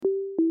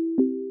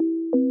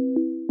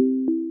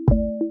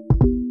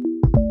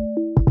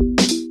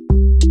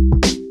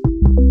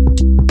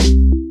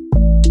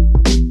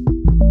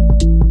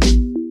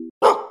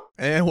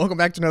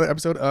back to another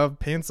episode of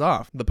Pants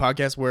Off, the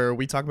podcast where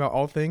we talk about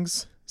all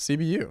things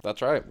CBU.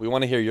 That's right. We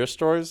want to hear your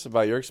stories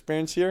about your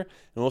experience here,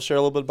 and we'll share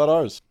a little bit about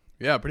ours.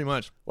 Yeah, pretty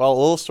much. Well, a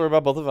little story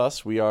about both of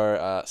us. We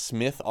are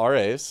Smith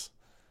RAs.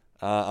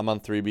 I'm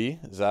on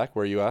 3B. Zach,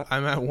 where are you at?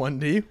 I'm at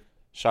 1D.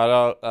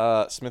 Shout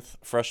out Smith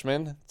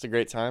Freshman. It's a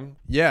great time.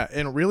 Yeah,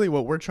 and really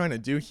what we're trying to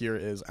do here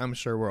is, I'm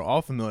sure we're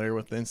all familiar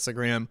with the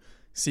Instagram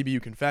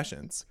CBU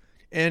Confessions.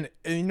 And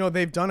you know,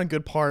 they've done a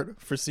good part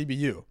for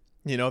CBU.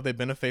 You know, they've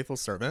been a faithful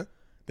servant.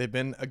 They've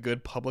been a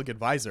good public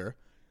advisor.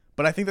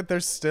 But I think that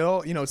there's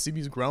still, you know,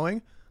 CBU's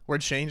growing. We're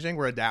changing.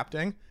 We're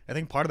adapting. I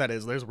think part of that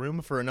is there's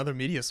room for another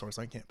media source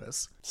on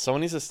campus.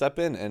 Someone needs to step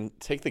in and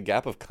take the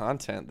gap of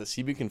content that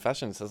CBU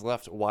Confessions has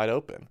left wide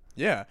open.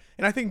 Yeah.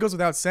 And I think it goes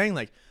without saying,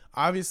 like,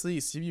 obviously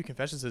CBU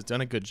Confessions has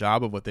done a good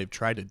job of what they've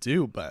tried to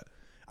do. But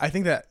I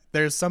think that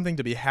there's something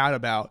to be had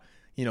about,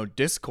 you know,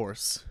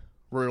 discourse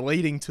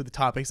relating to the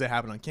topics that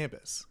happen on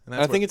campus. And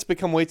I think it's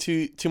become way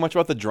too much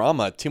about the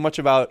drama, too much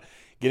about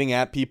getting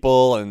at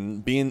people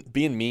and being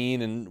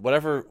mean and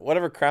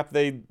whatever crap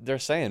they're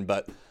saying.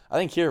 But I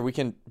think here we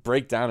can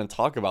break down and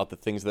talk about the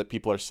things that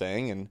people are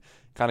saying and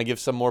kind of give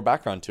some more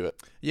background to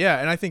it. Yeah,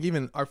 and I think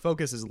even our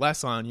focus is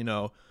less on, you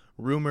know,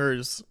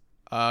 rumors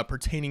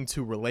pertaining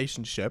to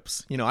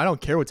relationships. You know, I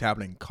don't care what's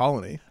happening in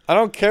Colony. I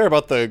don't care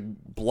about the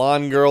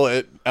blonde girl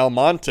at El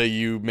Monte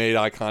you made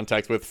eye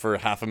contact with for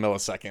half a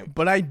millisecond.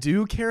 But I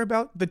do care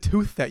about the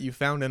tooth that you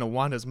found in a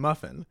Wanda's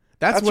muffin.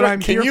 That's what right. I'm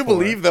here for. Can you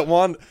believe that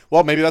Wanda?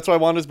 Well, maybe that's why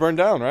Wanda's burned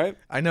down, right?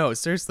 I know,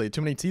 seriously, too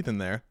many teeth in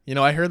there. You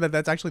know, I heard that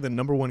that's actually the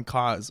number one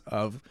cause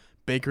of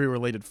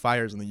bakery-related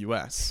fires in the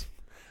U.S.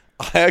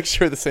 I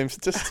actually heard the same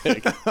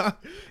statistic.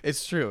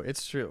 It's true.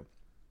 It's true.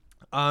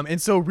 And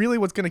so really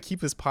what's going to keep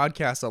this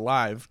podcast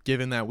alive,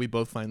 given that we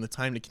both find the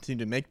time to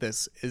continue to make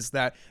this, is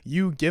that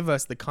you give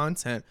us the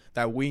content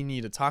that we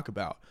need to talk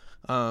about.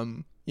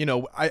 You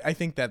know, I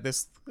think that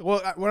this,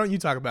 well, why don't you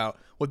talk about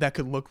what that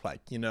could look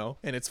like, you know,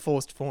 in its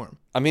fullest form?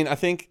 I mean, I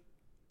think,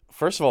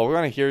 first of all, we're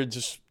going to hear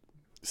just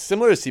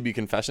similar to CB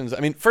Confessions. I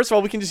mean, first of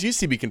all, we can just use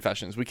CB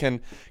Confessions. We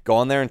can go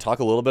on there and talk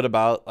a little bit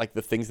about, like,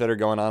 the things that are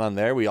going on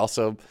there. We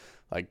also,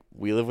 like,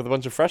 we live with a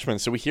bunch of freshmen,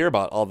 so we hear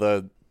about all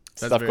the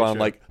stuff going on,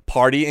 like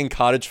party in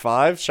Cottage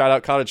 5. Shout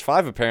out Cottage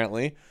 5,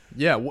 apparently.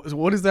 Yeah,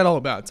 what is that all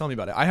about? Tell me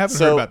about it. I haven't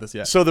heard about this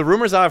yet. So the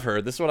rumors I've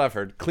heard, this is what I've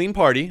heard. Clean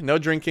party, no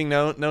drinking,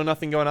 no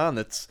nothing going on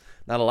that's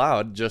not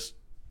allowed. Just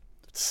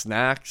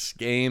snacks,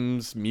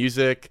 games,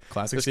 music.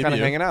 Classic just CBU. kind of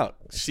hanging out.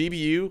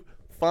 CBU,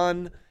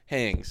 fun,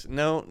 hangs.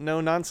 No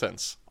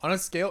nonsense. On a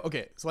scale,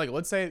 okay, so like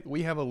let's say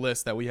we have a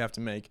list that we have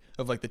to make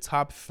of like the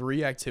top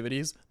 3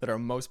 activities that are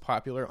most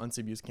popular on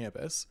CBU's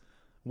campus.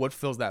 What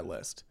fills that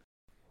list?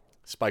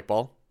 Spike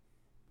ball.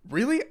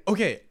 Really?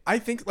 Okay, I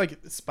think like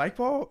spike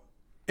ball,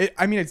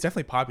 I mean, it's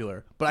definitely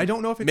popular, but I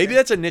don't know if it's... Maybe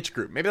that's a niche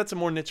group. Maybe that's a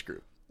more niche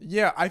group.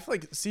 Yeah, I feel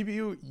like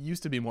CBU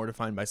used to be more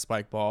defined by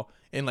spike ball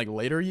in like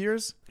later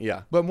years.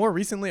 Yeah. But more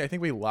recently, I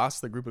think we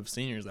lost the group of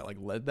seniors that like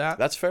led that.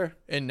 That's fair.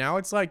 And now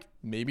it's like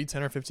maybe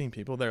 10 or 15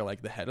 people that are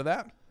like the head of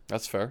that.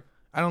 That's fair.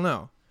 I don't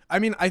know. I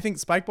mean, I think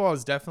spike ball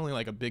is definitely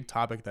like a big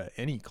topic that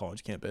any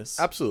college campus...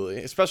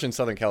 Absolutely. Especially in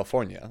Southern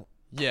California.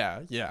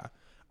 Yeah.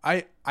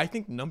 I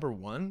think number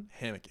 1,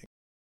 hammocking.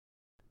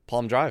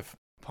 Palm Drive.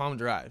 Palm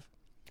Drive.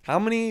 How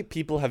many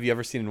people have you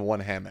ever seen in one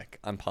hammock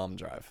on Palm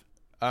Drive?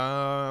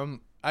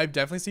 I've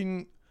definitely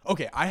seen...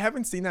 Okay, I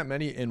haven't seen that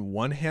many in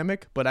one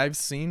hammock, but I've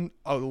seen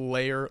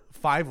 5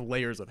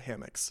 layers of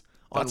hammocks.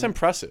 That's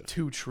impressive.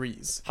 2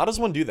 trees. How does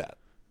one do that?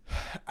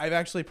 I've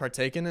actually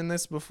partaken in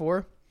this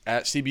before.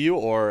 At CBU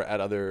or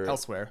at other...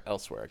 Elsewhere.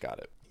 Got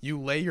it. You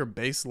lay your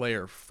base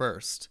layer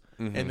first,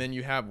 and then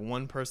you have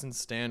one person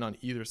stand on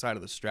either side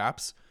of the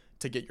straps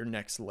to get your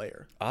next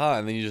layer.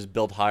 And then you just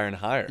build higher and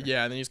higher.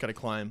 Yeah, and then you just gotta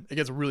climb. It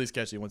gets really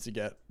sketchy once you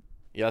get...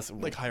 Yes.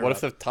 Like higher what up.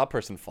 if the top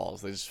person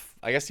falls?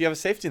 I guess you have a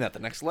safety net the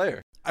next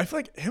layer. I feel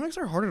like hammocks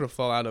are harder to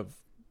fall out of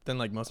than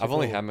like most people. I've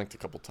only hammocked a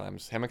couple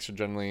times. Hammocks are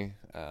generally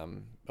a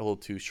little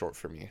too short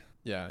for me.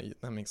 Yeah,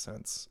 that makes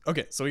sense.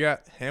 Okay, so we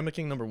got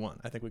hammocking number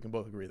 1. I think we can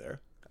both agree there.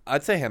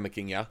 I'd say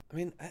hammocking, yeah. I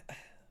mean,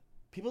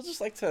 people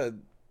just like to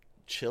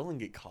chill and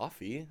get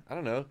coffee. I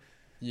don't know.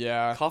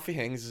 Yeah. Coffee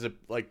hangs is a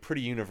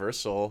pretty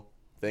universal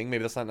thing.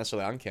 Maybe that's not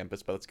necessarily on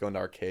campus, but let's go into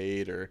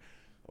arcade or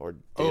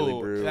Daily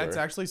Brew. That's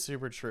actually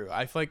super true.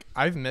 I feel like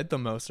I've met the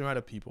most amount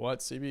of people at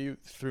CBU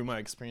through my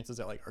experiences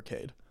at like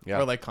arcade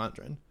or like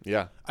Condren.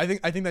 Yeah. I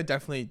think that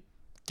definitely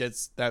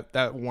gets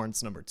that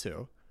warrants number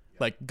 2.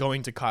 Like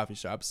going to coffee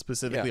shops,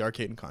 specifically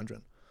arcade and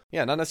Condren.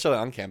 Yeah, not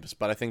necessarily on campus,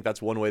 but I think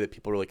that's one way that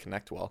people really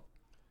connect well.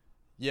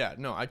 Yeah,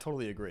 no, I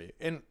totally agree.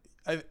 And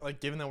I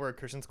like, given that we're a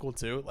Christian school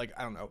too, like,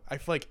 I don't know, I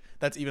feel like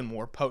that's even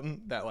more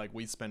potent that like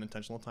we spend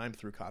intentional time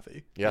through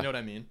coffee. Yeah. You know what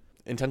I mean?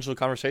 Intentional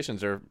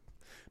conversations are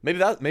maybe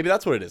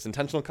that's what it is.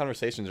 Intentional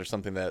conversations are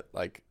something that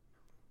like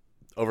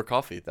over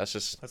coffee. That's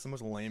the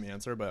most lame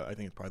answer, but I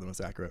think it's probably the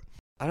most accurate.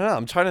 I don't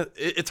know.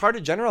 It's hard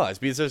to generalize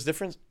because there's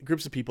different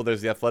groups of people.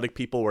 There's the athletic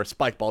people where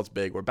spike ball's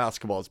big, where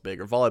basketball is big,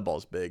 or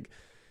volleyball's big.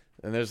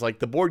 And there's like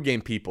the board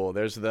game people.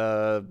 There's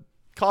the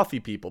coffee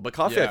people. But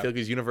coffee, I feel like,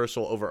 is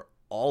universal over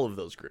all of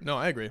those groups. No,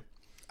 I agree.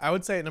 I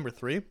would say at number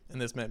 3,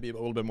 and this might be a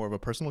little bit more of a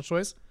personal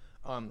choice,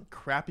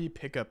 crappy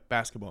pickup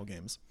basketball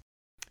games.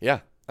 Yeah.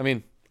 I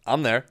mean,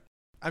 I'm there.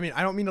 I mean,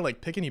 I don't mean to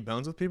like pick any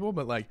bones with people,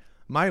 but like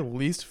my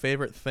least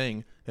favorite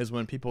thing is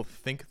when people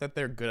think that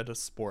they're good at a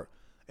sport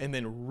and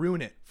then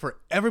ruin it for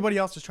everybody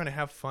else just trying to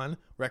have fun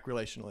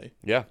recreationally.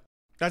 Yeah.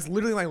 That's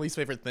literally my least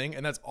favorite thing,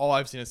 and that's all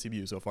I've seen at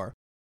CBU so far.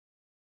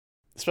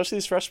 Especially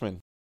these freshmen.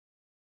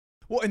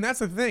 Well, and that's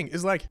the thing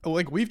is like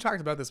we've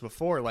talked about this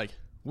before. Like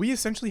we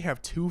essentially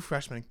have 2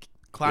 freshman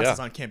classes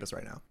on campus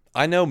right now.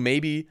 I know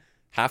maybe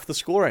half the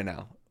school right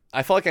now.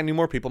 I felt like I knew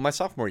more people my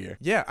sophomore year.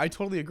 Yeah, I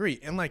totally agree.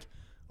 And like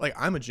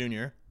I'm a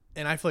junior,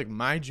 and I feel like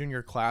my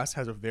junior class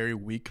has a very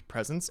weak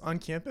presence on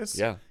campus.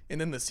 Yeah. And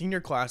then the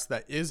senior class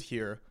that is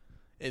here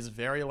is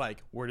very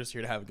like, we're just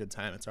here to have a good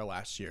time. It's our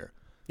last year.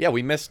 Yeah,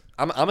 we missed.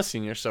 I'm a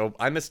senior, so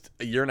I missed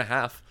a year and a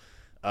half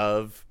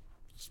of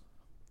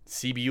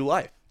CBU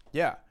life.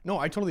 Yeah, no,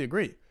 I totally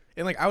agree.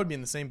 And like I would be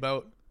in the same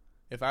boat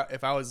if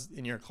I was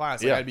in your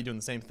class. Like, I'd be doing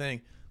the same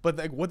thing. But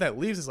like what that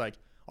leaves is like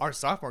our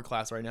sophomore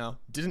class right now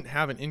didn't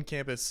have an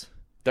in-campus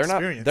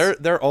experience.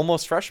 They're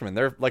almost freshmen.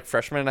 They're like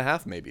freshmen and a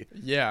half maybe.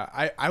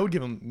 Yeah, I would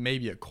give them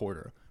maybe a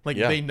quarter. Like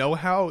they know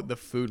how the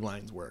food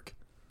lines work,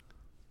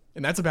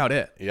 and that's about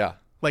it. Yeah.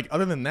 Like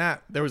other than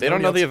that, they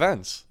don't know the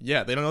events.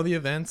 Yeah, they don't know the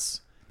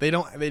events. They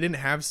didn't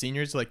have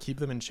seniors to like keep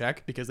them in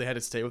check because they had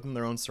to stay within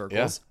their own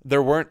circles. Yeah.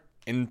 There weren't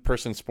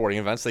in-person sporting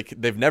events.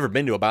 They've never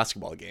been to a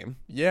basketball game.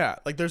 Yeah,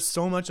 like there's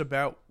so much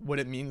about what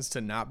it means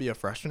to not be a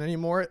freshman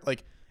anymore.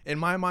 Like in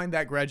my mind,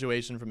 that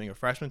graduation from being a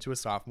freshman to a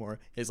sophomore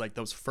is like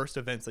those first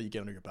events that you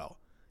get under your belt.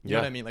 You know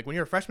what I mean? Like when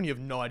you're a freshman, you have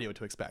no idea what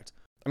to expect.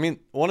 I mean,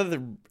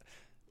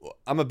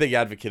 I'm a big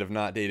advocate of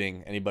not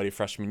dating anybody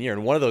freshman year,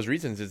 and one of those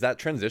reasons is that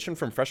transition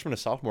from freshman to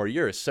sophomore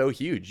year is so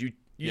huge.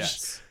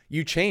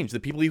 You change. The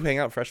people you hang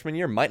out freshman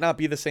year might not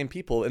be the same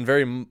people, and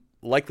very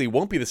likely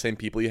won't be the same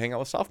people you hang out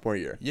with sophomore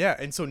year. Yeah,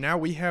 and so now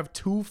we have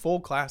 2 full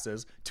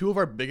classes, 2 of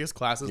our biggest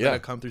classes that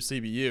have come through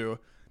CBU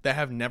that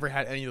have never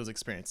had any of those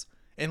experience.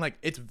 And like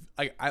it's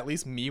like at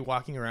least me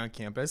walking around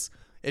campus,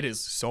 it is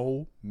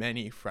so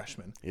many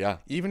freshmen. Yeah.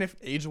 Even if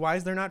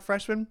age-wise they're not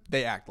freshmen,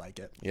 they act like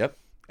it. Yep.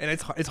 And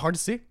it's hard to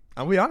see.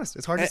 I'll be honest,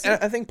 it's hard to see.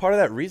 And I think part of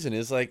that reason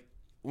is like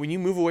when you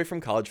move away from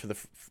college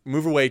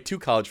move away to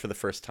college for the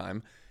first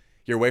time,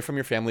 you're away from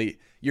your family.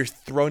 You're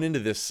thrown into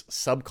this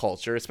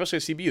subculture, especially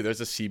at CBU.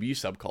 There's a CBU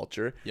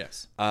subculture.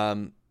 Yes.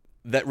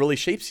 That really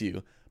shapes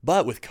you.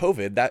 But with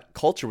COVID, that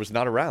culture was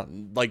not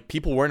around. Like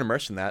people weren't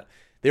immersed in that.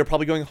 They were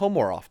probably going home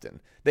more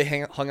often. They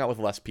hung out with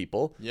less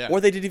people. Yeah. Or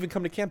they didn't even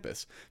come to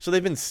campus. So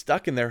they've been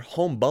stuck in their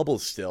home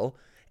bubbles still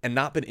and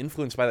not been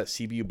influenced by that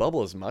CBU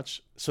bubble as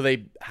much. So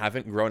they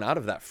haven't grown out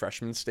of that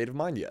freshman state of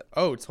mind yet.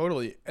 Oh,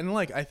 totally. And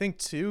like I think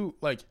too,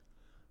 like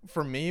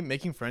for me,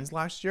 making friends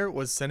last year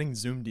was sending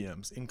Zoom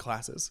DMs in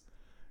classes.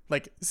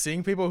 Like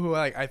seeing people who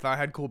like I thought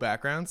had cool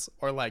backgrounds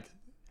or like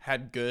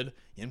had good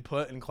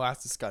input in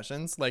class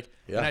discussions. Like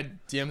and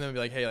I'd DM them and be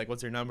like, hey, like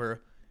what's your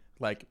number?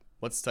 Like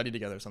let's study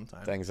together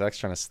sometime. Dang, Zach's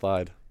trying to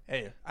slide.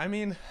 Hey, I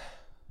mean,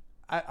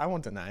 I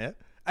won't deny it.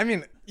 I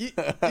mean, you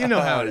know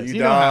how it is.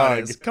 You know how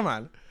it is. Come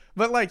on.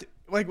 But like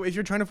if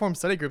you're trying to form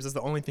study groups, it's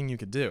the only thing you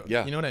could do.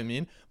 Yeah. You know what I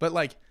mean? But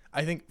like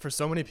I think for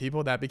so many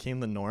people that became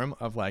the norm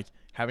of like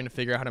having to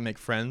figure out how to make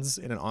friends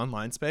in an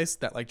online space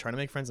that like trying to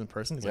make friends in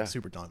person is like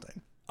super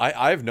daunting.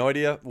 I have no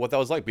idea what that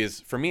was like because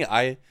for me,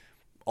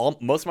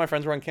 most of my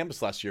friends were on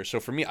campus last year. So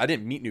for me, I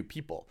didn't meet new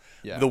people.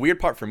 Yeah. The weird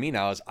part for me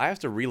now is I have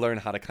to relearn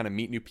how to kind of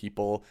meet new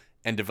people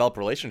and develop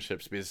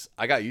relationships because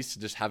I got used to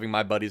just having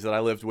my buddies that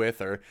I lived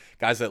with or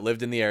guys that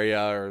lived in the area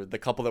or the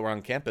couple that were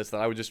on campus that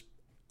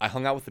I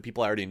hung out with the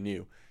people I already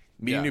knew.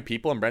 Meeting new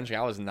people and branching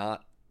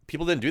out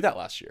people didn't do that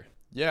last year.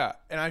 Yeah.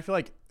 And I feel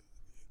like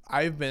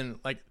I've been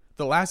like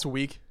the last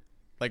week,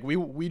 like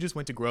we just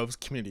went to Grove's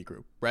community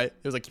group, right?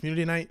 It was like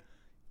community night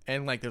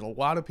and like there's a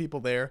lot of people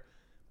there.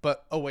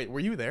 But, oh, wait,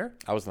 were you there?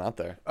 I was not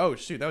there. Oh,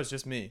 shoot, that was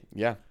just me.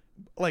 Yeah.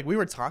 Like, we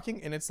were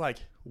talking, and it's like,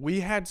 we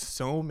had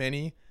so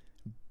many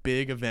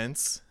big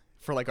events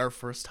for, like, our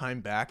first time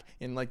back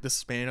in, like, the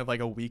span of, like,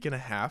 a week and a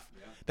half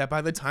that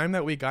by the time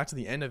that we got to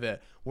the end of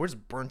it, we're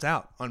just burnt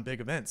out on big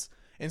events.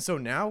 And so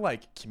now,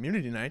 like,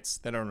 community nights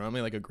that are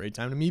normally, like, a great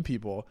time to meet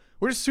people,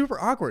 we're just super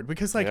awkward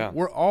because, like,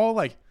 we're all,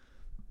 like,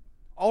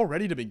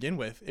 already to begin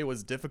with, it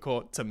was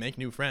difficult to make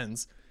new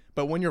friends.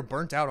 But when you're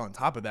burnt out on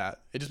top of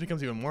that, it just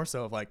becomes even more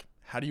so of, like,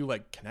 how do you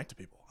like connect to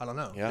people? I don't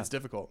know. Yeah. It's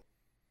difficult.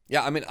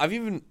 Yeah. I mean,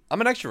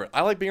 I'm an extrovert.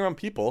 I like being around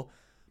people,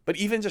 but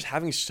even just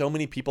having so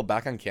many people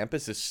back on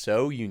campus is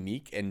so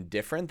unique and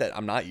different that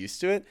I'm not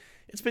used to it.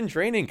 It's been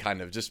draining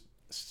kind of just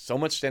so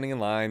much standing in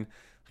line,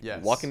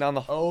 walking down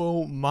the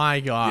hall. Oh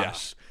my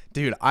gosh. Yeah.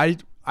 Dude, I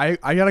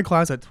got a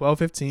class at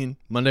 12:15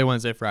 Monday,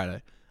 Wednesday,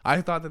 Friday.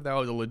 I thought that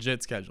was a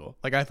legit schedule.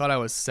 Like I thought I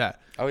was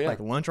set. Oh yeah. Like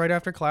lunch right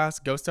after class,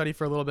 go study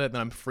for a little bit,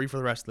 then I'm free for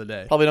the rest of the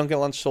day. Probably don't get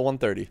lunch till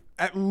 1:30.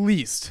 At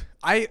least.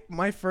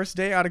 My first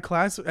day out of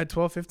class at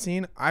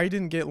 12:15, I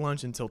didn't get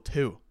lunch until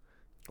 2. Wow.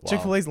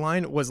 Chick-fil-A's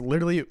line was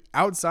literally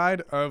outside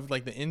of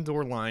like the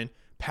indoor line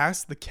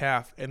past the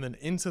calf and then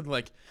into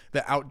like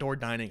the outdoor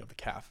dining of the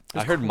calf. It I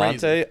was heard crazy.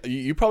 Monte.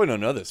 You probably don't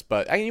know this,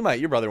 but you might.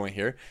 Your brother went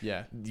here.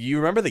 Yeah. Do you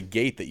remember the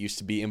gate that used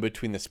to be in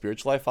between the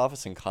Spiritual Life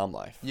office and Calm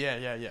Life?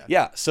 Yeah.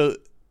 Yeah. So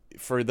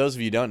for those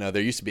of you who don't know,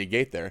 there used to be a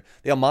gate there.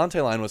 The Almonte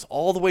line was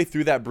all the way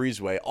through that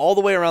breezeway, all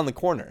the way around the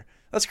corner.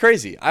 That's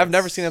crazy. I've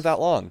never seen it that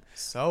long.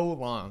 So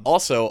long.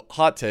 Also,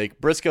 hot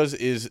take: Briscoe's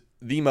is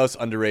the most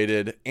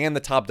underrated and the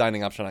top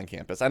dining option on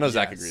campus. I know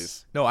Zach Yes.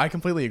 agrees. No, I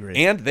completely agree.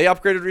 And they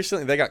upgraded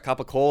recently. They got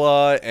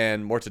capicola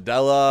and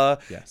mortadella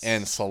Yes.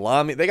 and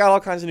salami. They got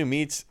all kinds of new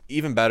meats.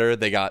 Even better,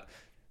 they got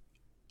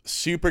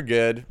super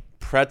good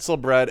pretzel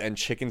bread and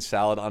chicken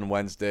salad on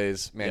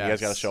Wednesdays. Man, you guys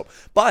Yes. got to show up.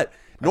 But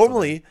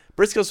normally,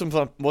 Briscoe's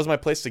was my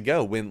place to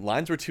go when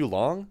lines were too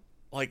long.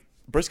 Like,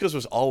 Briscoe's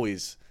was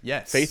always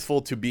Yes.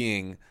 faithful to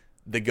being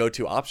the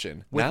go-to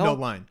option. With no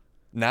line.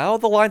 Now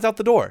the line's out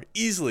the door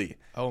easily.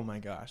 Oh my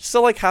gosh.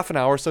 Still like half an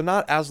hour, so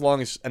not as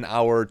long as an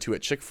hour or two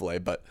at Chick-fil-A,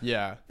 but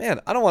Yeah. man,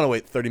 I don't want to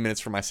wait 30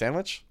 minutes for my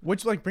sandwich.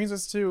 Which like brings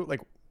us to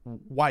like,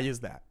 why is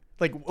that?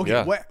 Like, okay,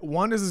 Yeah. what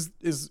one is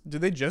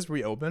did they just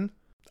reopen?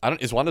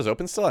 Is Wanda's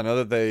open still? I know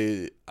that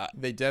they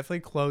They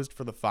definitely closed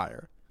for the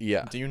fire.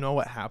 yeah. Do you know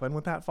what happened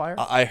with that fire?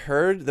 I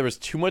heard there was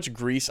too much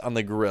grease on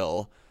the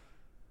grill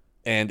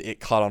and it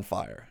caught on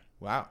fire.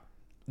 Wow.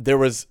 There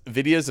was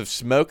videos of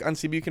smoke on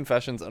CBU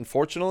Confessions.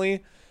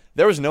 Unfortunately,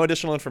 there was no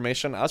additional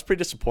information. I was pretty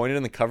disappointed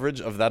in the coverage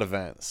of that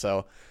event.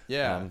 So,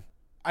 Yeah.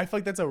 I feel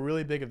like that's a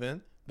really big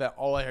event that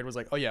all I heard was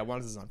like, oh yeah,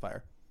 Juanes is on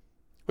fire.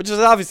 which is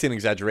obviously an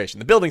exaggeration.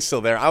 The building's still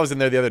there. I was in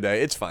there the other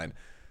day. It's fine.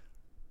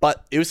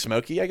 But it was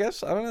smoky, I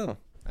guess. I don't know.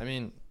 I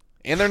mean,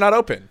 And they're not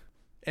open.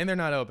 and they're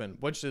not open,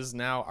 which is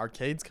now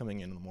arcades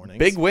coming in the morning.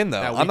 Big win, though.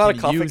 That we I'm not a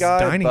can coffee use guy,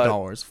 dining but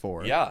dollars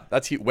for. yeah,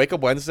 that's Wake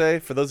Up Wednesday.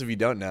 For those of you who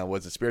don't know,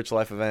 was a Spiritual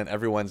Life event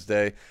every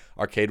Wednesday.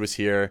 Arcade was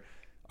here.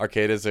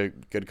 Arcade is a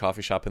good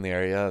coffee shop in the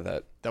area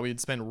That we'd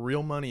spend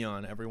real money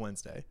on every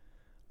Wednesday.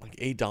 like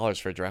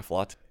 $8 for a draft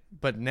latte.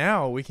 But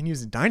now we can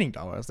use dining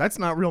dollars. That's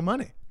not real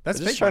money. That's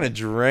They're just fake trying money. to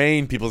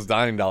drain people's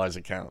dining dollars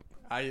account.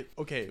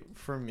 Okay,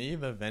 for me,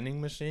 the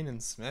vending machine in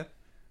Smith,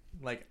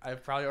 like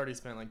I've probably already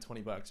spent like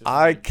 $20. just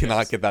I like, cannot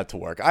just- get that to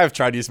work. I've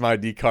tried to use my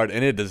ID card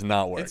and it does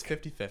not work. It's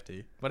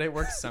 50-50, but it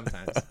works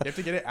sometimes. You have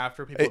to get it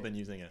after people have been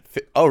using it.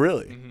 Oh,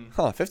 really? Mm-hmm.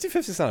 Huh,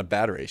 50-50 is not a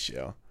bad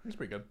ratio. It's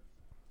pretty good.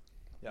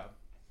 Yeah.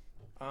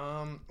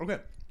 Okay.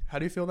 How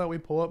do you feel that we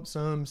pull up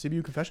some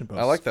CBU confession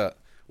posts? I like that.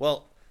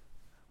 Well,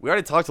 we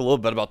already talked a little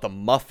bit about the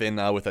muffin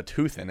with a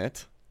tooth in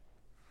it.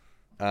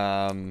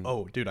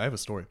 Oh, dude, I have a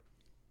story.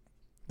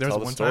 There was Tell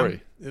the one story.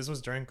 time. This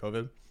was during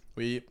COVID.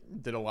 We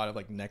did a lot of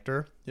like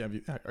nectar. Yeah,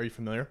 are you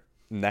familiar?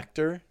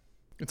 Nectar?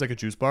 It's like a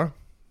juice bar.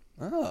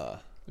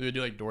 Ah. We would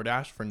do like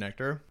DoorDash for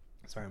nectar.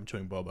 Sorry, I'm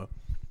chewing boba.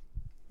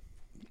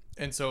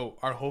 And so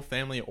our whole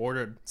family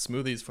ordered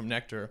smoothies from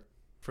Nectar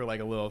for like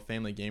a little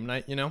family game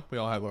night. You know, we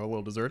all have our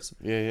little desserts.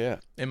 Yeah.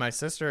 And my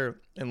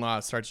sister-in-law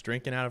starts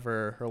drinking out of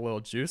her little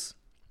juice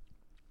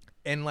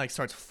and like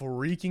starts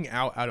freaking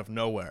out of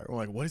nowhere. We're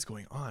like, what is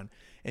going on?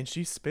 And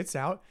she spits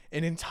out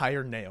an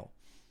entire nail.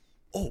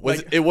 Oh,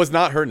 Like- it was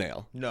not her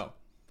nail. No.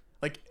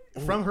 Like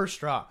from her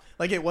straw.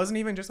 Like it wasn't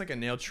even just like a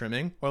nail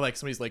trimming or like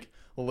somebody's like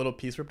a little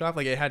piece ripped off.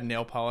 Like it had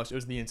nail polish. It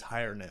was the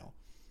entire nail.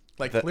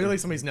 Like clearly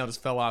somebody's nail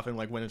just fell off and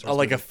like went into her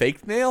Like a smoothie.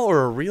 fake nail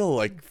or a real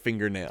like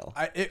fingernail?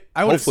 I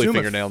would Hopefully assume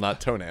fingernail,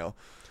 not toenail.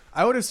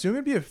 I would assume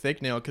it'd be a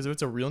fake nail because if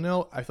it's a real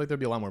nail, I feel like there'd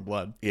be a lot more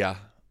blood. Yeah.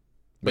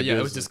 But yeah,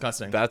 it was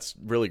disgusting. That's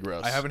really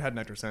gross. I haven't had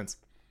nectar since.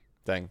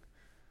 Dang.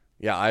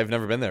 Yeah, I've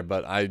never been there,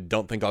 but I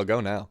don't think I'll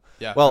go now.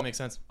 Yeah, Well, that makes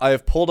sense. I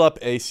have pulled up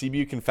a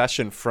CBU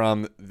confession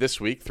from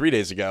this week, 3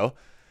 days ago.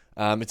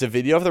 It's a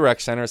video of the rec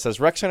center. It says,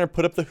 rec center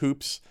put up the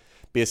hoops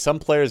because some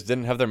players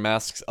didn't have their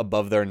masks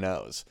above their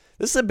nose.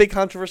 This is a big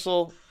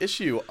controversial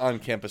issue on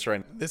campus right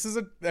now. I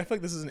feel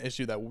like this is an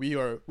issue that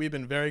we've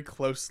been very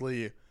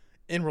closely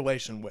in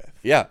relation with.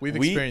 Yeah. We've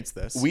experienced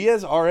this. We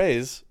as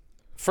RAs,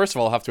 first of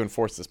all, have to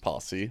enforce this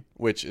policy,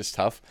 which is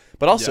tough.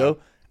 But also,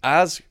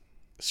 as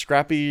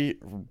scrappy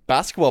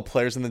basketball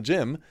players in the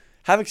gym,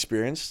 have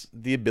experienced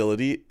the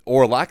ability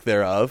or lack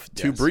thereof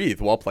to Yes.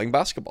 breathe while playing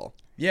basketball.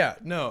 Yeah,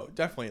 no,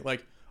 definitely.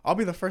 Like, I'll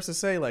be the first to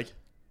say, like,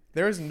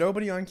 there is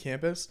nobody on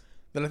campus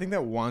that I think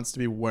that wants to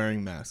be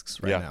wearing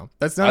masks right now.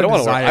 That's not. I don't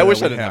want to wear. I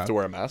wish I didn't have to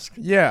wear a mask.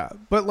 Yeah,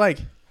 but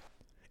like,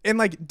 and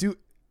like,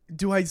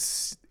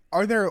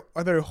 are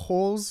there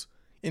holes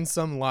in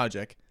some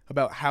logic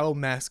about how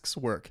masks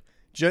work?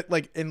 Just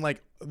like in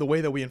like the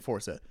way that we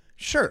enforce it.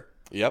 Sure.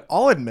 Yep.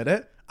 I'll admit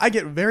it. I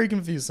get very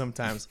confused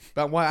sometimes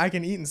about why I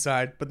can eat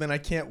inside, but then I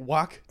can't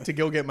walk to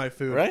go get my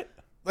food. Right?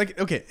 Like,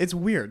 okay, it's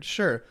weird,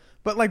 sure,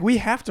 but like we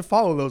have to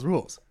follow those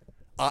rules.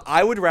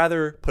 I would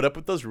rather put up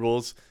with those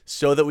rules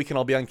so that we can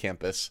all be on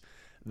campus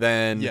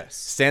than Yes.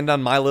 stand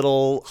on my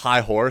little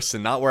high horse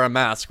and not wear a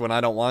mask when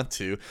I don't want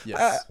to.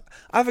 Yes.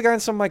 I have a guy in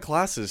some of my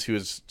classes who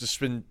has just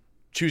been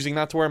choosing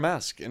not to wear a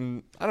mask.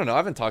 And I don't know. I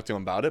haven't talked to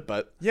him about it,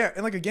 but Yeah,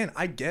 and like again,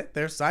 I get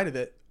their side of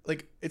it.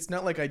 Like it's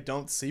not like I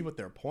don't see what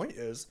their point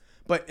is,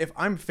 but if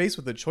I'm faced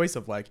with the choice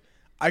of like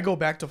I go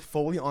back to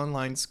fully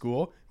online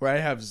school where I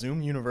have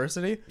Zoom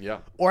University, Yeah.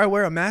 or I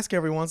wear a mask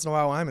every once in a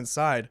while while I'm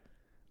inside,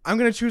 I'm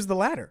going to choose the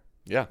latter.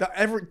 Yeah.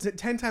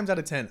 10 times out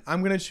of 10,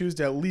 I'm going to choose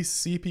to at least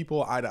see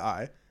people eye to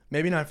eye.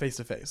 Maybe not face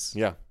to face.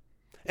 Yeah.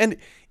 And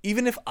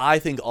even if I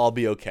think I'll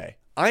be okay,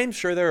 I am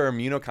sure there are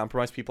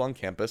immunocompromised people on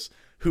campus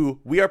who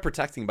we are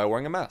protecting by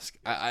wearing a mask.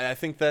 I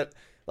think that,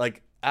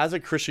 like, as a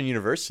Christian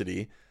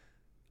university,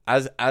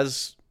 as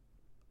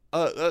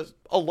a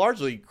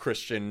largely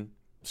Christian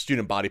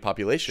student body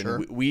population,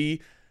 Sure.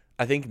 we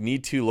I think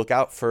need to look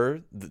out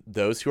for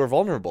those who are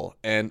vulnerable.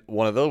 And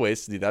one of the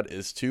ways to do that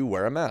is to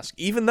wear a mask.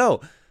 Even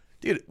though,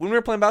 dude, when we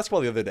were playing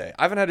basketball the other day,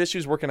 I haven't had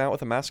issues working out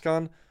with a mask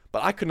on,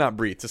 but I could not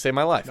breathe to save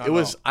my life. No,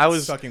 I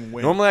was sucking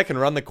wind. normally I can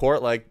run the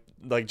court like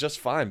just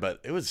fine, but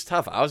it was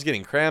tough. I was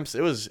getting cramps.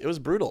 It was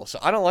brutal. So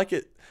I don't like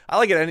it. I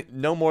like it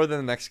no more than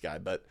the next guy,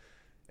 but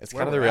it's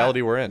kind of the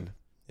reality we're in.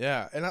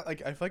 Yeah, and I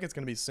feel like it's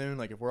gonna be soon.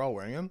 Like if we're all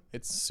wearing them,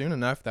 it's soon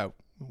enough that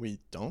we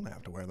don't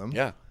have to wear them.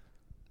 Yeah.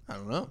 I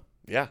don't know.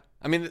 Yeah.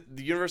 I mean,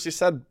 the university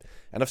said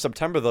end of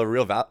September they'll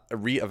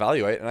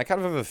reevaluate, and I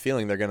kind of have a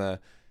feeling they're gonna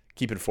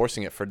keep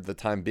enforcing it for the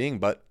time being.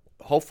 But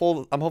I'm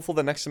hopeful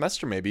that next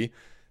semester maybe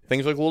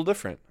things look a little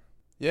different.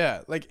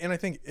 Yeah, and I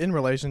think in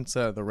relation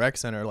to the rec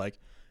center, like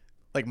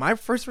my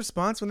first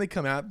response when they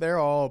come out there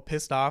all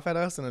pissed off at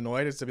us and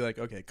annoyed is to be like,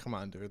 okay, come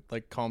on, dude,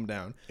 like calm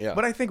down. Yeah.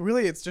 But I think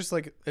really it's just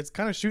like it's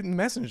kind of shooting the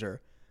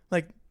messenger.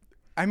 Like,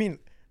 I mean,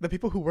 the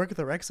people who work at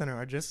the rec center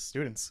are just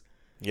students.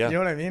 Yeah. You know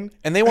what I mean?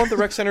 And they want the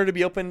rec center to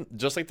be open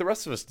just like the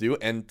rest of us do,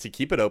 and to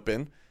keep it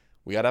open,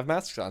 we gotta have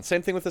masks on.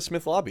 Same thing with the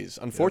Smith lobbies.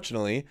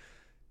 Unfortunately,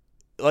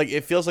 like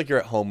it feels like you're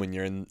at home when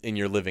you're in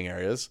your living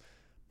areas,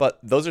 but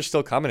those are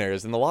still common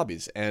areas in the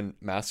lobbies, and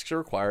masks are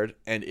required.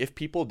 And if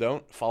people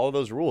don't follow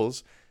those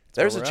rules,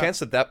 there's a chance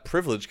that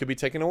privilege could be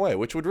taken away,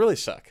 which would really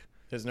suck.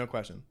 There's no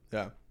question.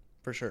 Yeah,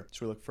 for sure.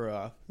 Should we look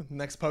for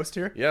next post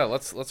here? Yeah,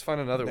 let's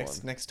find another one.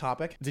 Next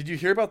topic. Did you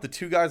hear about the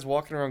two guys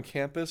walking around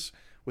campus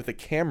with a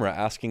camera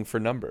asking for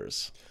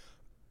numbers?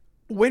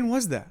 When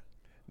was that?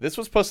 This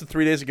was posted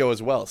 3 days ago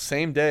as well.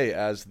 Same day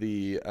as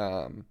the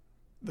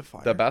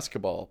fire. the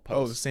basketball post.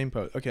 Oh, the same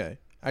post. Okay,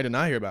 I did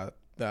not hear about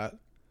that.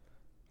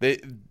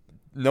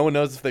 No one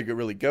knows if they could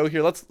really go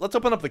here. Let's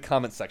open up the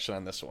comment section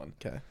on this one.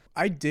 Okay.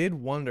 I did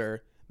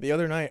wonder the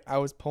other night. I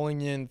was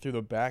pulling in through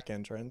the back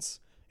entrance,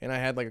 and I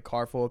had like a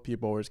car full of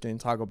people who were just getting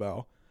Taco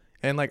Bell.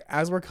 And like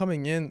as we're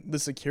coming in, the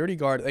security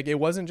guard, like it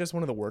wasn't just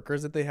one of the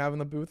workers that they have in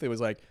the booth. It was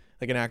like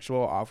an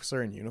actual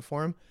officer in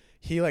uniform.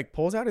 He like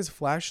pulls out his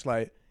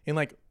flashlight and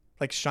like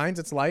shines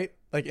its light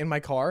like in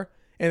my car,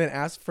 and then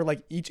asks for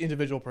like each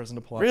individual person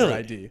to pull out their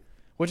ID,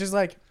 which is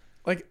like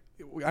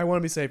I want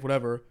to be safe,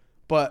 whatever.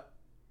 But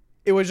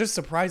it was just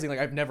surprising. Like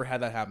I've never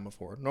had that happen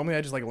before. Normally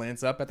I just like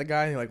glance up at the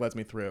guy and he like lets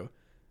me through.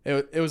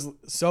 It was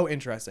so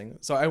interesting.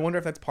 So I wonder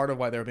if that's part of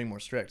why they're being more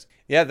strict.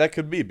 Yeah, that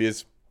could be,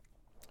 because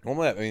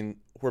normally, I mean,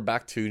 we're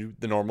back to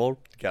the normal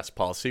guest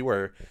policy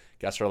where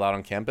guests are allowed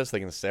on campus. They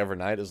can stay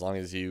overnight as long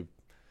as you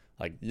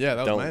that was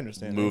my don't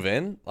understanding. move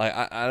in. Like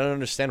I don't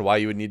understand why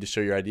you would need to show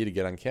your ID to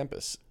get on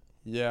campus.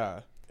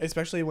 Yeah,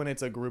 especially when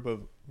it's a group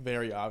of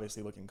very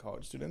obviously looking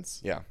college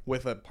students. Yeah,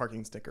 with a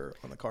parking sticker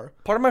on the car.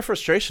 Part of my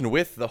frustration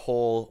with the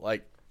whole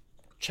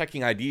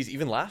checking IDs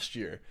even last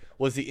year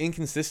was the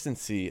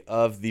inconsistency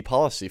of the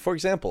policy. For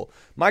example,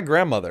 my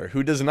grandmother,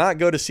 who does not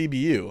go to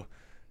CBU,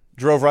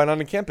 drove right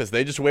onto campus.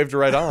 They just waved her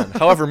right on.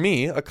 However,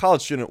 me, a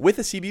college student with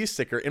a CBU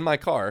sticker in my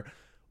car,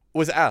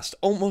 was asked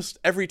almost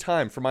every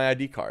time for my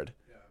ID card.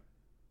 Yeah.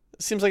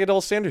 It seems like a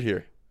double standard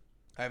here.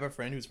 I have a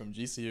friend who's from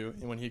GCU,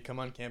 and when he'd come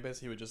on campus,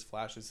 he would just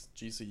flash his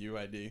GCU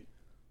ID,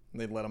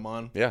 and they'd let him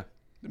on. Yeah.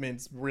 I mean,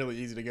 it's really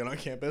easy to get on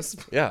campus.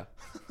 Yeah.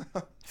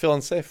 Feel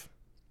unsafe.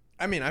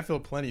 I mean, I feel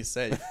plenty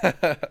safe.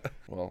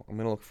 Well, I'm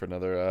going to look for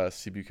another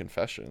CBU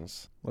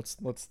confessions.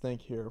 Let's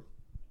think here.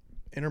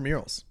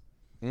 Intramurals.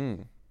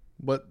 Mm.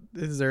 What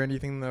is there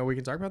anything that we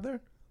can talk about there?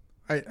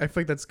 I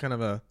feel like that's kind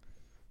of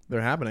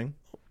they're happening.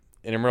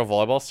 Intramural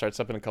volleyball starts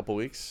up in a couple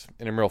weeks.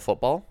 Intramural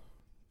football.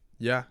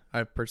 Yeah,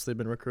 I've personally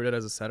been recruited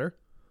as a setter.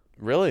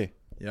 Really?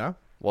 Yeah.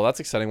 Well,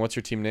 that's exciting. What's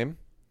your team name?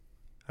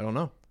 I don't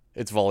know.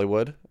 It's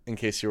Volleywood, in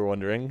case you were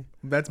wondering.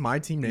 That's my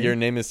team name. Your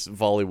name is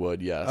Volleywood,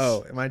 yes.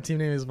 Oh, my team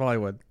name is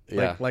Volleywood.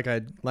 Yeah. Like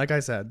I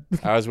said.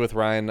 I was with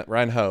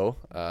Ryan Ho,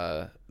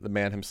 the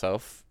man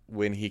himself,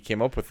 when he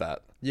came up with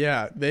that.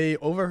 Yeah, they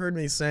overheard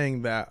me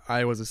saying that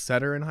I was a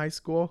setter in high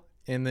school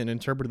and then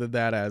interpreted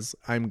that as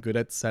I'm good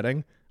at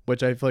setting,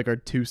 which I feel like are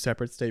two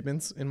separate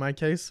statements in my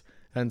case.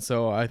 And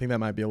so I think that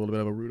might be a little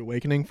bit of a rude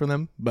awakening for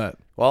them. But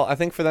well, I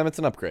think for them it's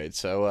an upgrade.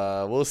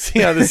 So we'll see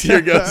how this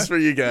year goes for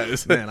you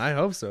guys. Man, I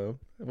hope so.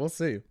 We'll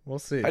see.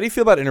 How do you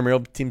feel about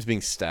intramural teams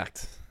being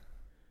stacked?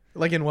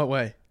 Like in what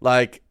way?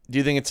 Like, do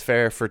you think it's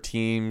fair for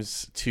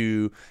teams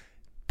to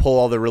pull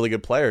all the really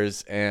good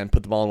players and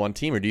put them all on one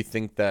team? Or do you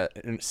think that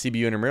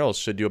CBU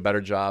intramurals should do a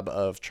better job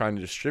of trying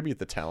to distribute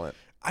the talent?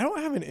 I don't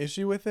have an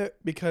issue with it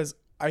because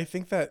I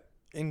think that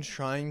in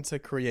trying to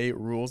create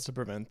rules to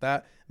prevent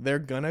that, they're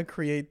going to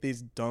create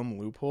these dumb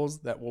loopholes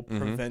that will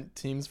prevent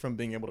teams from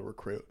being able to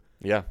recruit.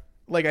 Yeah.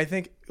 Like, I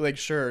think, like,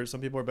 sure,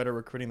 some people are better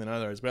recruiting than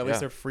others, but at least Yeah.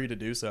 they're free to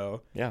do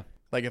so. Yeah.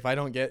 Like, if I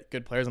don't get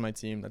good players on my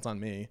team, that's on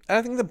me. And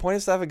I think the point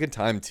is to have a good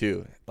time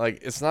too. Like,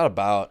 it's not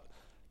about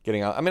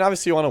getting out. I mean,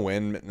 obviously you want to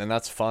win, and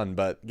that's fun.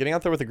 But getting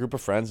out there with a group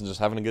of friends and just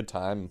having a good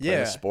time, playing Yeah.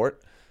 a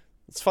sport,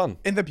 it's fun.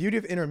 And the beauty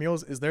of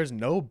intramurals is there's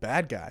no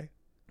bad guy.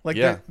 Like,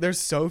 Yeah. there's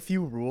so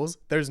few rules.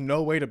 There's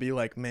no way to be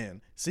like,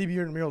 man, CBU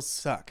intramurals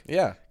suck.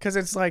 Yeah. Because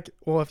it's like,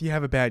 well, if you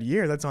have a bad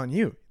year, that's on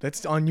you.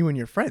 That's on you and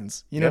your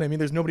friends. You know Yep. what I mean?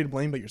 There's nobody to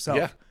blame but yourself.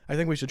 Yeah. I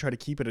think we should try to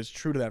keep it as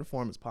true to that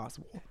form as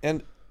possible.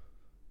 And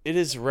it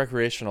is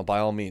recreational by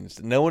all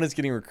means. No one is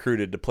getting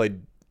recruited to play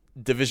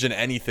Division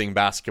anything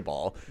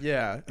basketball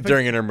Yeah.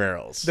 during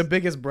intramurals. The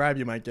biggest bribe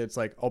you might get is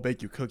like, I'll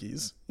bake you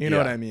cookies. You know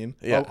Yeah. what I mean?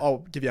 Yeah. I'll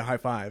give you a high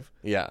five.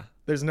 Yeah.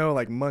 There's no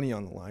like money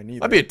on the line either.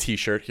 Might be a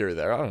T-shirt here or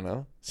there. I don't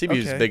know.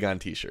 CBU's Okay. big on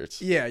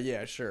T-shirts.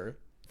 Yeah, sure.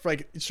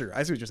 Sure.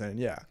 I see what you're saying.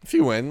 Yeah. If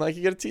you win, like,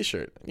 you get a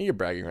T-shirt. You get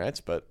bragging rights,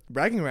 but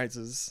Bragging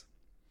rights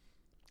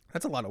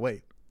that's a lot of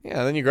weight.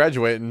 yeah, then you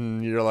graduate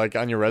and you're like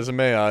on your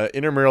resume,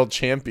 intramural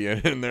champion,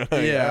 and they're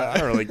like, Yeah. I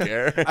don't really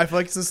care. I feel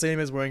like it's the same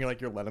as wearing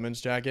like your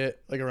Letterman's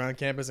jacket like around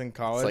campus in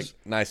college. It's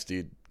like, nice,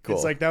 dude. Cool.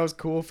 It's like that was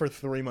cool for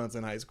 3 months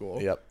in high school.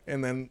 Yep.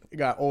 And then it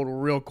got old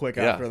real quick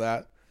Yeah. after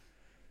that.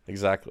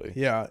 Exactly.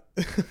 Yeah.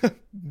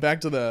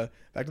 back to the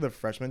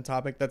freshman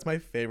topic. That's my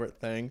favorite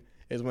thing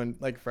is when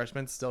like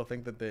freshmen still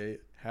think that they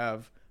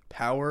have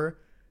power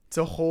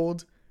to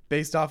hold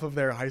based off of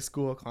their high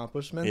school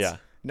accomplishments. Yeah.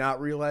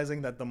 Not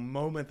realizing that the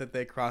moment that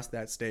they crossed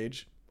that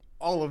stage,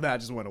 all of that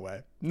just went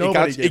away.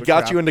 It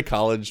got you into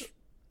college,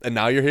 and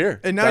now you're here.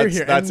 And now you're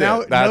here. And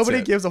now nobody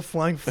it. gives a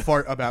flying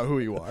fart about who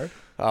you are.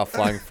 Oh,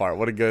 flying fart.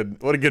 What a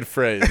good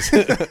phrase.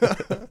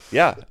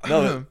 Yeah.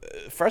 No,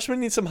 freshmen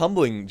need some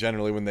humbling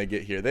generally when they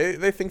get here.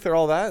 They think they're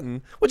all that,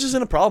 and which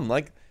isn't a problem.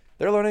 Like,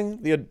 they're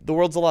learning the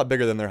world's a lot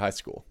bigger than their high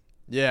school.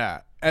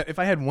 Yeah. If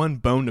I had one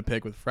bone to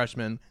pick with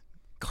freshmen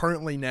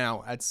currently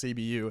now at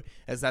CBU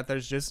is that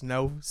there's just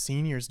no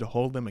seniors to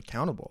hold them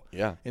accountable.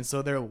 Yeah. And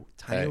so their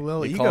tiny Hey,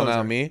 little you egos calling are,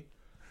 out me?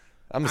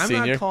 I'm a I'm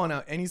senior. not calling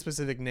out any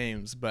specific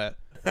names, but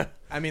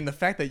I mean, the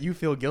fact that you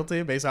feel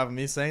guilty based off of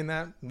me saying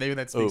that, maybe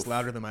that speaks Oof.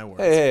 louder than my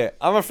words. Hey,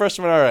 I'm a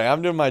freshman. All right,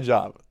 I'm doing my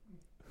job.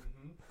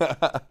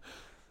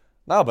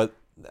 No, but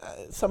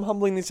some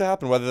humbling needs to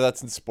happen, whether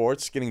that's in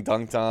sports, getting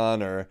dunked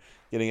on, or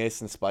getting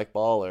ace in spike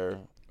ball, or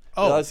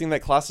realizing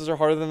that classes are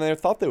harder than they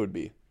thought they would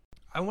be.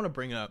 I want to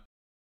bring up,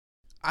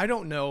 I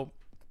don't know,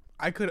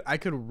 I could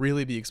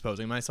really be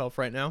exposing myself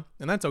right now,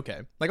 and that's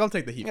okay. Like, I'll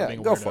take the heat for Yeah, being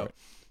a go weirdo. for it.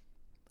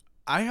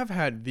 I have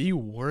had the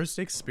worst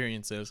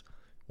experiences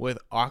with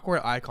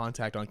awkward eye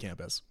contact on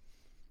campus.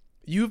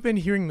 You've been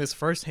hearing this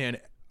firsthand.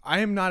 I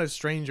am not a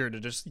stranger to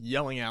just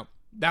yelling out,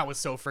 that was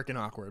so freaking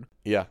awkward.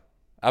 Yeah,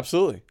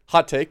 absolutely.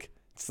 Hot take.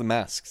 It's the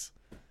masks.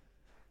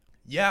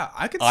 Yeah,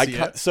 I could see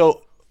it.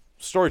 So,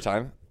 story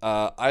time.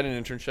 I had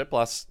an internship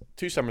last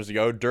 2 summers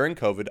ago during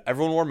COVID.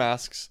 Everyone wore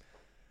masks.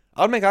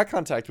 I would make eye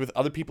contact with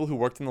other people who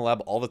worked in the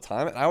lab all the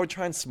time, and I would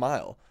try and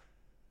smile.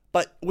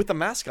 But with the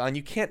mask on,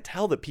 you can't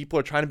tell that people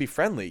are trying to be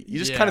friendly. You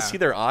just kind of Yeah. see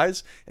their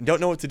eyes and don't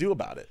know what to do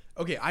about it.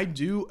 Okay, I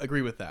do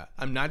agree with that.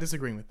 I'm not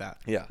disagreeing with that.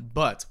 Yeah.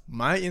 But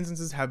my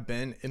instances have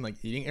been in like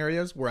eating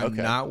areas where I'm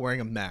Okay. not wearing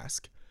a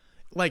mask.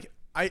 Like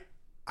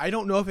I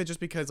don't know if it's just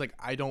because like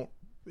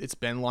it's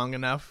been long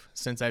enough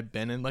since I've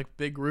been in like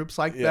big groups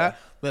like Yeah.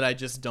 that I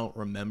just don't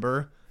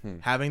remember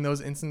having those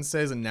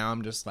instances, and now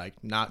I'm just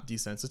like not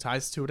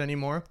desensitized to it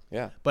anymore.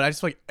 Yeah. But I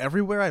just like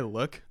everywhere I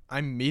look,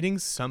 I'm meeting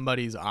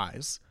somebody's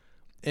eyes.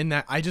 In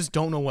that I just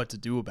don't know what to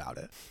do about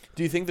it.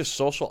 Do you think the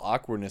social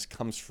awkwardness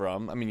comes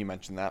from, I mean, you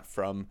mentioned that,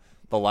 from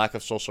the lack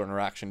of social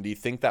interaction. Do you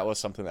think that was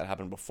something that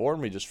happened before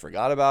and we just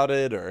forgot about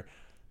it, or?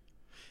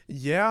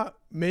 Yeah,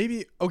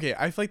 maybe. Okay,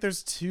 I feel like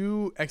there's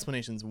two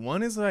explanations.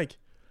 One is like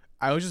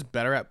I was just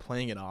better at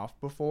playing it off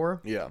before,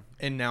 Yeah.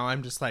 and now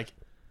I'm just like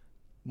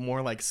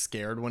more like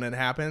scared when it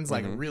happens,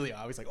 like really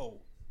obvious, like oh,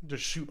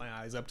 just shoot my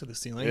eyes up to the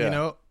ceiling, Yeah. you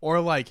know? Or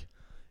like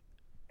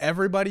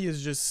everybody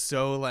is just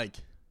so like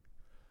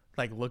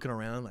looking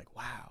around, like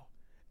wow,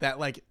 that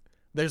like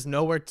there's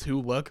nowhere to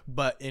look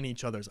but in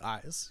each other's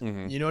eyes.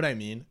 You know what I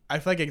mean? I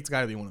feel like it's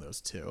got to be one of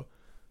those two.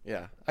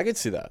 Yeah. I could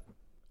see that.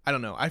 I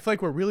don't know. I feel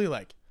like we're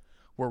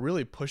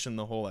really pushing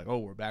the whole like, oh,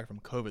 we're back from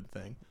COVID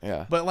thing.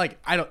 Yeah. But like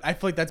I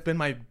feel like that's been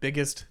my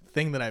biggest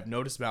thing that I've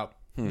noticed about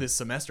this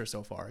semester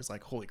so far is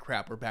like, holy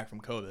crap, we're back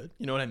from COVID.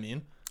 You know what I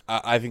mean?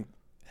 I think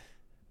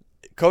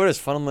COVID has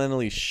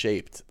fundamentally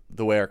shaped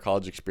the way our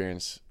college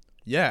experience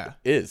Yeah.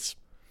 is.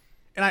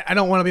 And I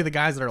don't want to be the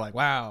guys that are like,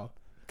 wow.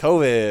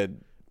 COVID.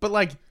 But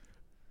like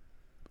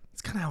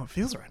it's kind of how it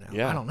feels right now.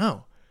 Yeah. I don't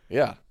know.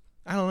 Yeah.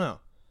 I don't know.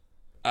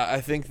 I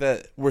think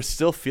that we're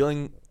still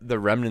feeling the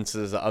remnants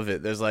of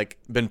it. There's like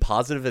been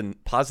positives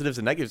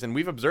and negatives, and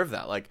we've observed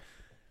that. Like,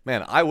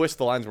 man, I wish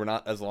the lines were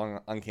not as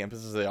long on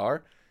campus as they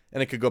are,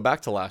 and it could go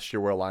back to last year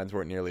where lines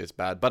weren't nearly as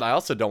bad. But I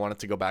also don't want it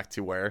to go back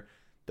to where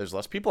there's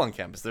less people on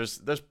campus. There's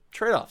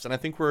trade-offs, and I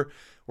think we're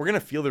gonna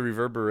feel the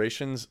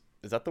reverberations.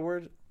 Is that the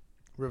word?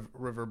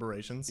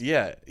 Reverberations.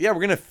 Yeah, we're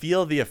gonna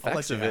feel the let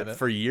effects you of have it it.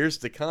 for years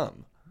to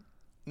come.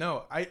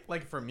 No, I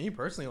like for me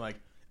personally, like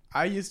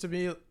I used to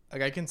be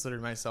like, I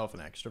considered myself an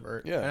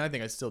extrovert. Yeah. And I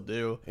think I still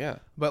do. Yeah.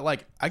 But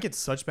like, I get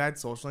such bad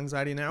social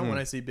anxiety now when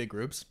I see big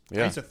groups.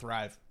 Yeah. I used to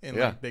thrive in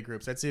Yeah. like big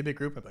groups. I'd see a big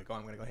group, I'm like, oh,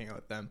 I'm gonna go hang out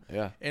with them.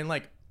 Yeah. And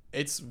like,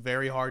 it's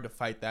very hard to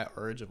fight that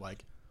urge of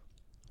like,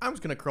 I'm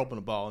just gonna curl up in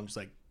a ball and just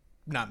like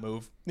not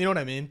move. You know what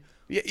I mean?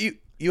 Yeah,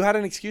 you had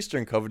an excuse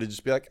during COVID to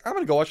just be like, I'm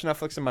gonna go watch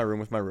Netflix in my room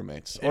with my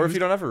roommates, or if you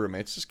don't have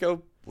roommates, just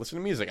go listen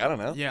to music. I don't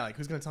know. Yeah, like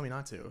who's gonna tell me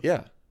not to?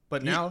 Yeah,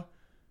 But now,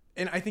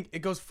 and I think it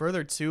goes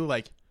further too,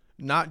 like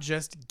not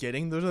just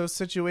getting those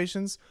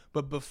situations,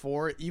 but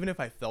before, even if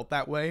I felt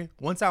that way,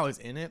 once I was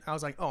in it, I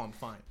was like, oh, I'm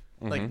fine.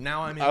 Like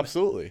now I'm in.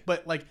 Absolutely.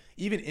 But like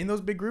even in those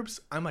big groups,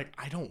 I'm like,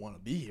 I don't want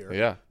to be here.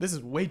 Yeah. This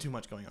is way too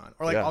much going on.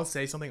 Or like Yeah. I'll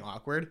say something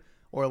awkward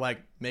or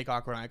like make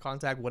awkward eye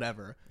contact,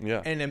 whatever.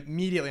 Yeah. And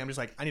immediately I'm just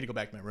like, I need to go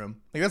back to my room.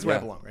 Like that's where I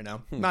Yeah. belong right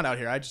now. Not out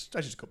here. I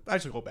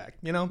should go back.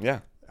 You know? Yeah.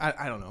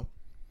 I don't know.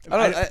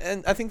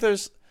 And I think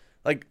there's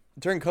like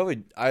during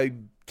COVID, I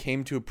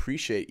came to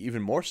appreciate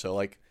even more so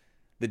like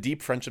the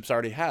deep friendships I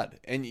already had,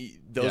 and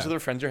those Yeah. are the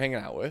friends you're hanging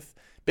out with.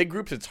 Big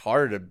groups, it's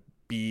harder to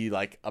be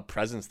like a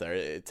presence there.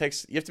 You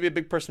have to be a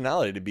big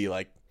personality to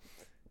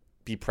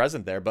be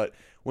present there. But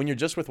when you're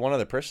just with one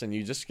other person,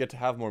 you just get to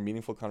have more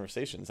meaningful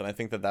conversations, and I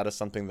think that is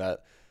something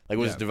that like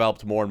was Yeah.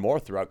 developed more and more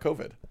throughout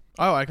COVID.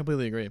 Oh, I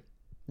completely agree.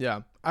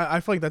 Yeah. I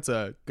feel like that's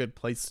a good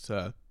place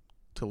to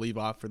leave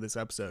off for this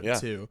episode Yeah.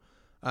 too.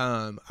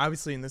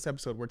 Obviously in this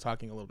episode we're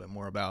talking a little bit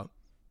more about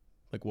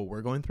like what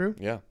we're going through,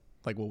 Yeah.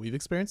 like what we've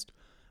experienced.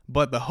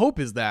 But the hope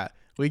is that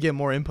we get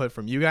more input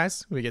from you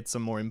guys. We get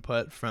some more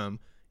input from,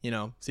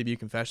 CBU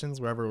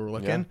Confessions, wherever we're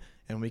looking, Yeah.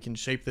 and we can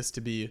shape this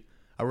to be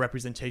a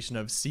representation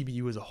of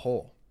CBU as a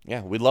whole.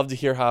 Yeah, we'd love to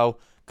hear how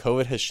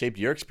COVID has shaped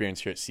your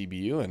experience here at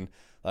CBU and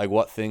like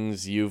what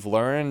things you've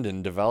learned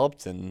and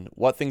developed and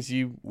what things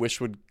you wish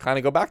would kind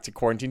of go back to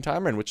quarantine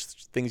time and which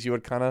things you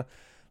would kind of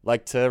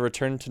like to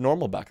return to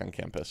normal back on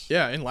campus.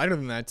 Yeah, and lighter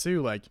than that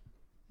too, like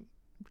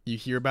you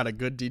hear about a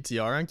good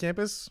DTR on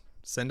campus,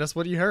 send us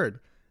what you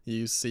heard.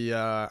 You see,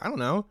 I don't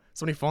know,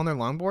 somebody fall on their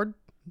longboard,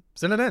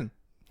 send it in.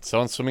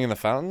 Someone swimming in the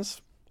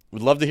fountains?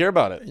 We'd love to hear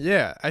about it.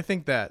 Yeah, I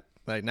think that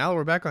like now that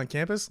we're back on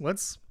campus,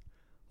 let's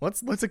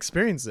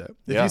experience it.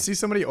 If Yeah. you see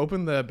somebody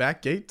open the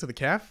back gate to the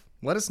calf,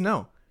 let us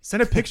know.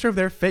 Send a picture of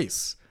their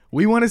face.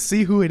 We want to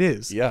see who it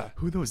is. Yeah.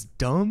 Who those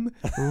dumb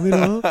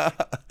little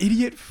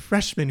idiot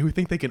freshmen who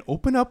think they can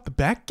open up the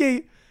back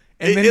gate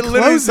and then It literally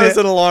close says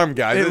it. an alarm,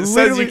 guys. It says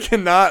you literally-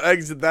 cannot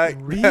exit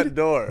that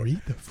door.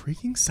 Read the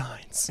freaking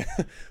signs.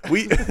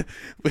 we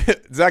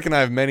Zach and I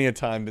have many a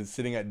time been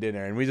sitting at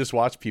dinner and we just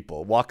watch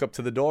people walk up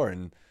to the door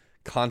and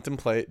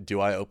contemplate, do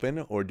I open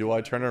or do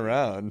I turn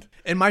around?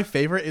 And my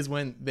favorite is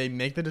when they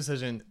make the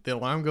decision, the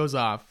alarm goes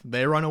off,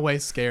 they run away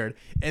scared,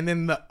 and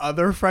then the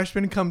other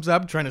freshman comes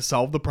up trying to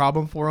solve the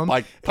problem for them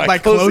By by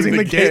closing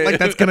the gate. Like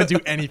that's gonna do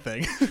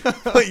anything.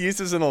 What use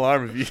is an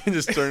alarm if you can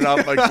just turn it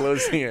off by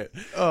closing it?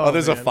 Oh,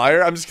 There's a man.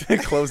 fire? I'm just going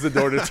to close the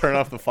door to turn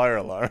off the fire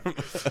alarm.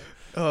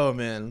 Oh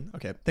man.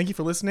 Okay. Thank you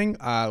for listening.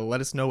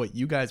 Let us know what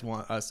you guys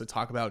want us to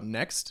talk about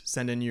next.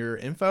 Send in your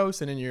info,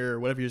 send in your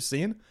whatever you're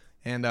seeing.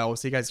 And we'll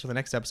see you guys for the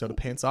next episode of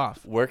Pants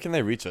Off. Where can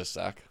they reach us,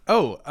 Zach?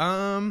 Oh,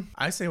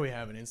 I say we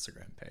have an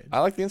Instagram page. I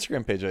like the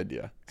Instagram page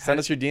idea. Send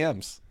us your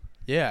DMs.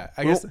 Yeah,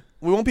 I guess.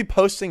 We won't be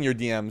posting your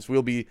DMs.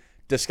 We'll be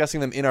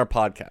discussing them in our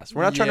podcast.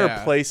 We're not trying to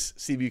Yeah. replace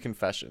CBU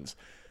Confessions.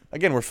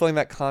 Again, we're filling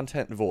that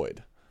content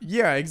void.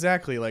 Yeah,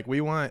 exactly. Like we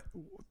want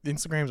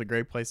Instagram's a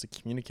great place to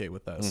communicate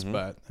with us,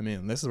 but I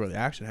mean, this is where the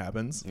action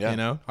happens. Yeah. You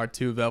know, our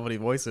two velvety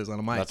voices on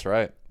a mic. That's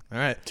right. All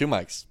right, 2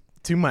 mics.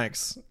 2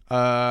 mics.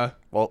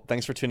 Well,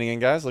 thanks for tuning in,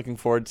 guys. Looking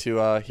forward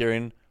to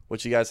hearing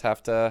what you guys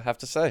have to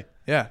say.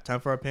 Yeah, time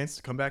for our pants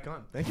to come back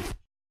on. Thank you.